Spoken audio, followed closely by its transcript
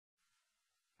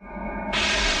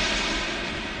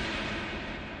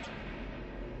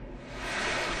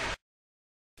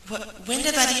When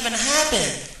did that even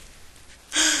happen?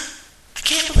 I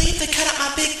can't believe they cut out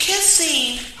my big kiss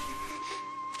scene.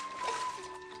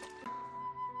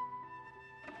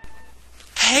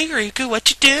 Hey Riku, what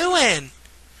you doing?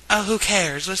 Oh, who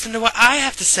cares? Listen to what I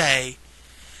have to say.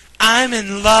 I'm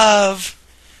in love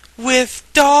with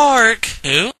Dark.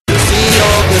 Who?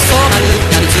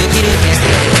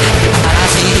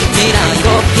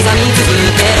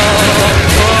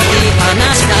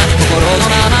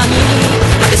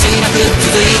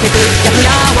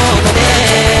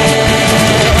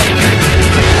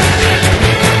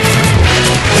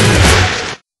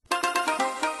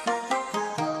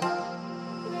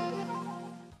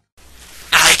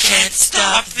 I can't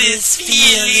stop this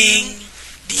feeling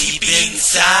deep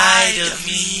inside of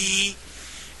me.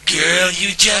 Girl,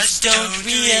 you just don't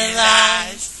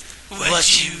realize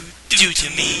what you do to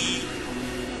me.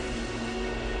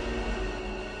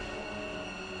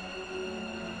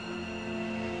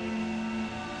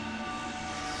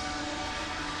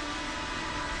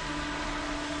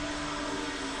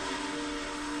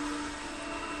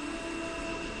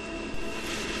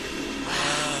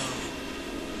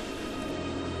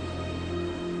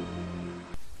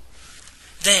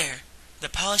 There, the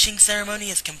polishing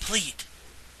ceremony is complete.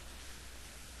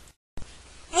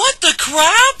 What the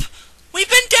crap? We've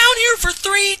been down here for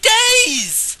 3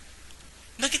 days!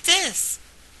 Look at this.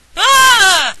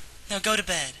 Ah! Now go to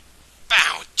bed.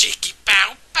 Bow, chicky,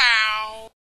 bow,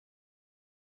 bow.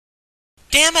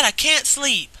 Damn it, I can't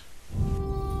sleep.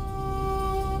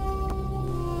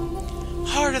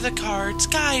 Heart of the cards,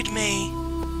 guide me.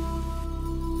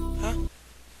 Huh?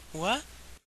 What?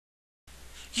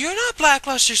 You're not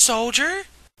Blackluster Soldier!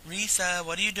 Risa,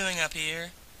 what are you doing up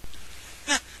here?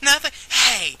 Nothing.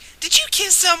 Hey, did you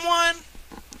kiss someone?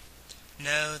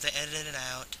 No, they edited it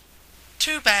out.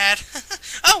 Too bad.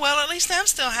 Oh well, at least I'm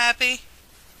still happy.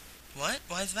 What?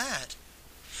 Why's that?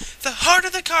 The heart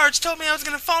of the cards told me I was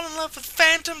gonna fall in love with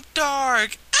Phantom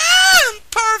Dark. Ah, I'm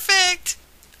perfect!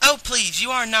 Oh please,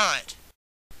 you are not.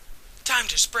 Time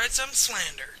to spread some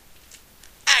slander.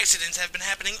 Accidents have been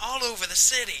happening all over the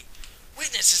city.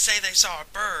 Witnesses say they saw a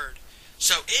bird.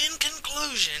 So, in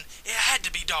conclusion, it had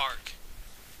to be Dark.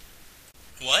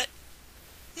 What?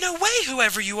 No way,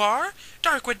 whoever you are!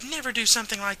 Dark would never do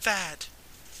something like that.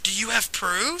 Do you have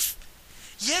proof?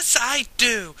 Yes, I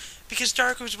do, because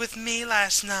Dark was with me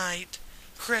last night,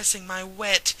 caressing my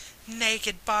wet,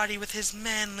 naked body with his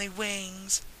manly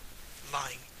wings.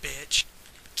 Lying bitch.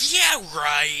 Yeah,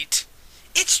 right!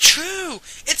 It's true!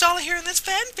 It's all here in this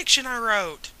fanfiction I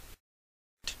wrote.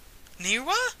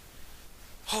 Niwa?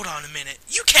 Hold on a minute.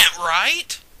 You can't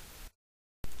write!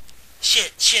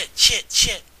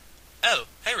 Shit. Oh,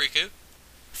 hey Riku.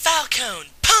 Falcone,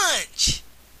 punch!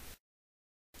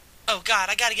 Oh god,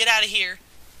 I gotta get out of here.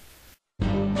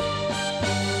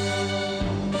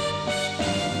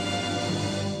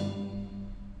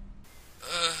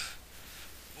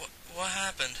 What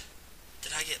happened?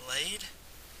 Did I get laid?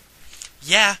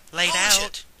 Yeah, laid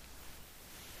out.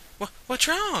 What's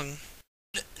wrong?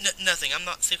 Nothing. I'm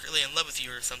not secretly in love with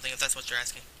you or something, if that's what you're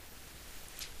asking.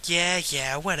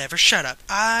 Yeah, whatever. Shut up.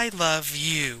 I love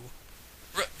you.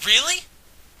 Really?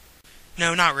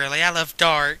 No, not really. I love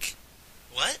Dark.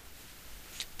 What?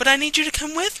 But I need you to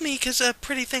come with me, because a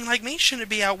pretty thing like me shouldn't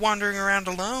be out wandering around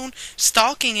alone,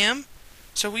 stalking him.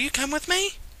 So will you come with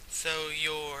me? So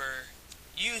you're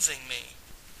using me?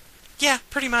 Yeah,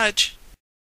 pretty much.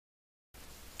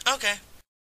 Okay.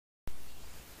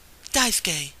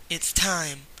 Daisuke, it's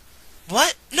time.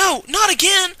 What? No, not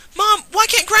again! Mom, why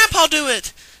can't Grandpa do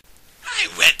it? I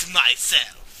wet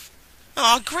myself.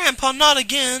 Aw, Grandpa, not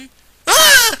again.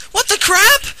 Ah! What the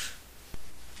crap?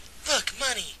 Look,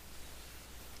 money.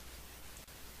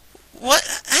 What?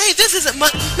 Hey, this isn't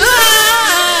money.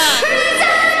 Ah!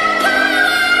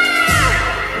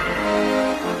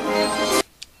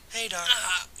 Hey, Doc.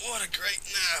 What a great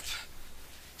nap.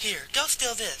 Here, go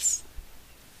steal this.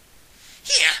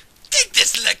 Here. Take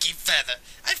this lucky feather.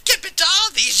 I've kept it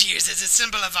all these years as a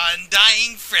symbol of our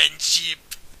undying friendship.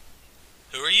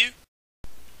 Who are you?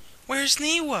 Where's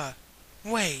Niwa?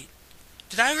 Wait,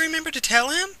 did I remember to tell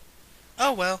him?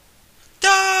 Oh well.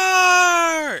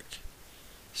 Dark!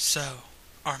 So,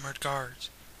 armored guards,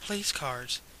 police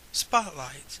cars,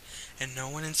 spotlights, and no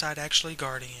one inside actually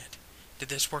guarding it. Did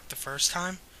this work the first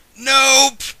time?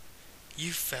 Nope!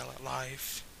 You fell at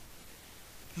life.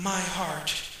 My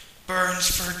heart burns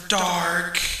for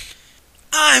Dark.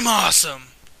 I'm awesome.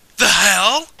 The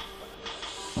hell?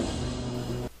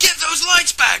 Get those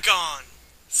lights back on!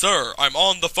 Sir, I'm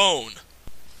on the phone.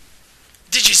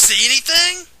 Did you see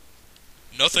anything?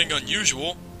 Nothing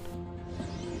unusual.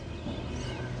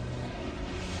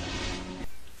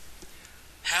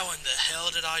 How in the hell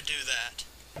did I do that?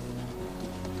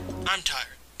 I'm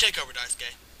tired. Take over,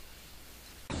 Daisuke.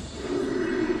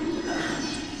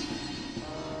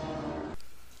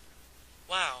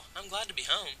 Wow, I'm glad to be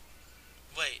home.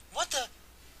 Wait, what the?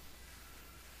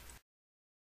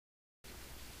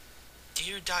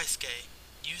 Dear Daisuke,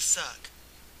 you suck.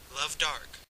 Love,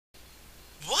 Dark.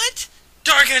 What?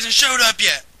 Dark hasn't showed up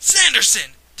yet!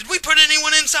 Sanderson! Did we put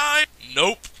anyone inside?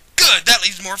 Nope. Good, that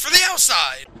leaves more for the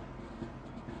outside!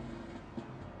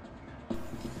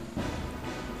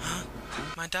 Huh?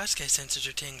 My Daisuke sensors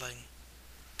are tingling.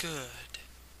 Good.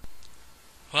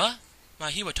 What?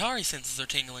 My Hiwatari senses are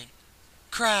tingling.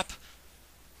 Crap.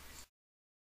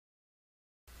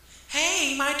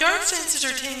 Hey, my dark senses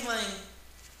are tingling!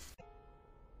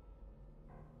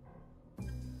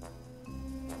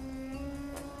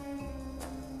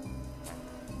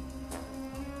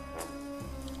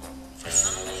 For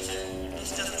some reason,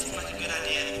 this doesn't seem like a good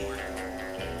idea anymore.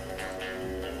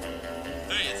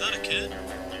 Hey, is that a kid?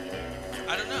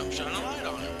 I don't know, shine a light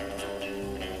on him.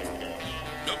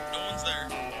 Nope, no one's there.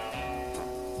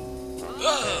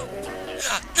 Uh-oh.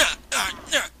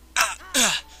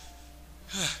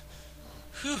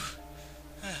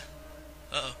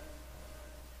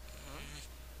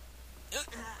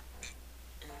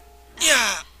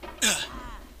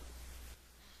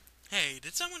 Hey,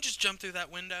 did someone just jump through that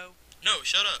window? No,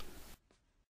 shut up.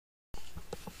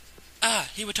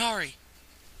 Hiwatari.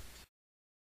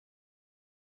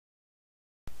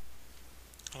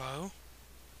 Hello?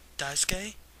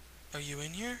 Daisuke? Are you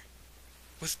in here?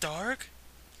 With Dark?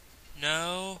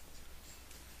 No.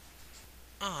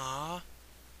 Ah.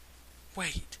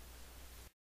 Wait.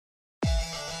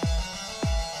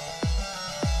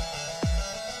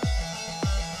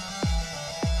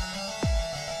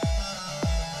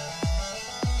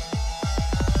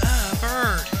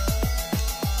 Bird.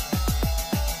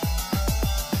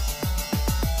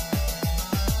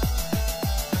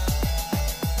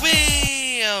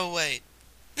 Wee! Oh, wait.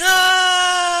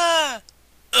 Ah!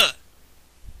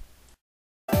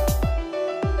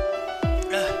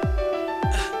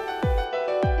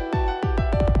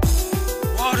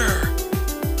 Water!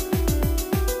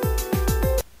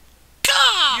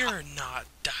 Gah! You're not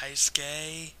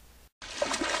Daisuke.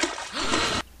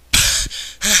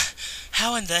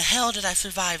 How in the hell did I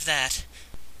survive that?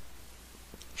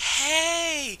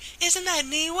 Hey! Isn't that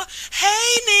Niwa?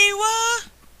 Hey, Niwa!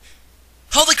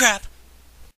 Holy crap!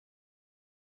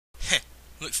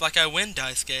 Looks like I win,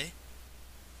 Daisuke.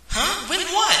 Huh? Win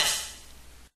what?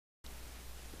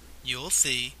 You'll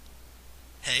see.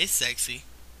 Hey, sexy.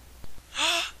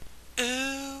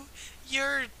 Ooh,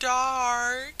 you're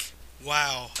dark.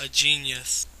 Wow, a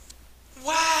genius.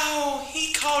 Wow,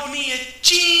 he called me a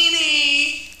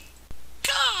genie.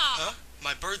 Huh?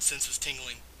 My bird sense is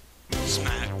tingling.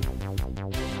 Smack.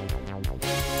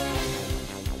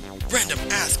 Random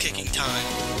ass-kicking time.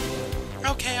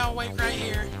 Okay, I'll wait right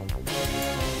here.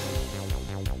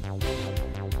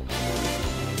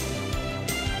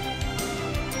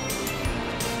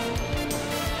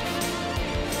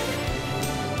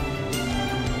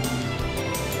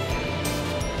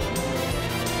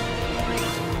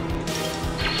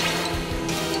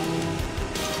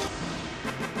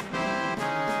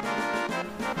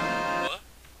 What?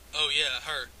 Oh yeah,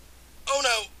 her. Oh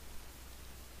no!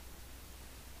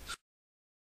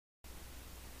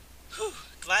 Whew,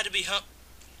 glad to be home.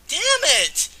 Damn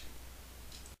it!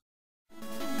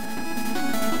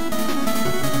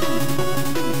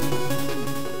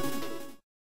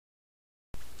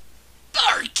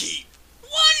 Barkeep,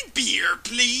 one beer,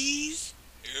 please.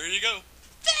 Here you go.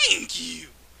 Thank you.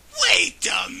 Wait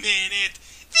a minute.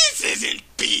 This isn't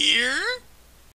beer.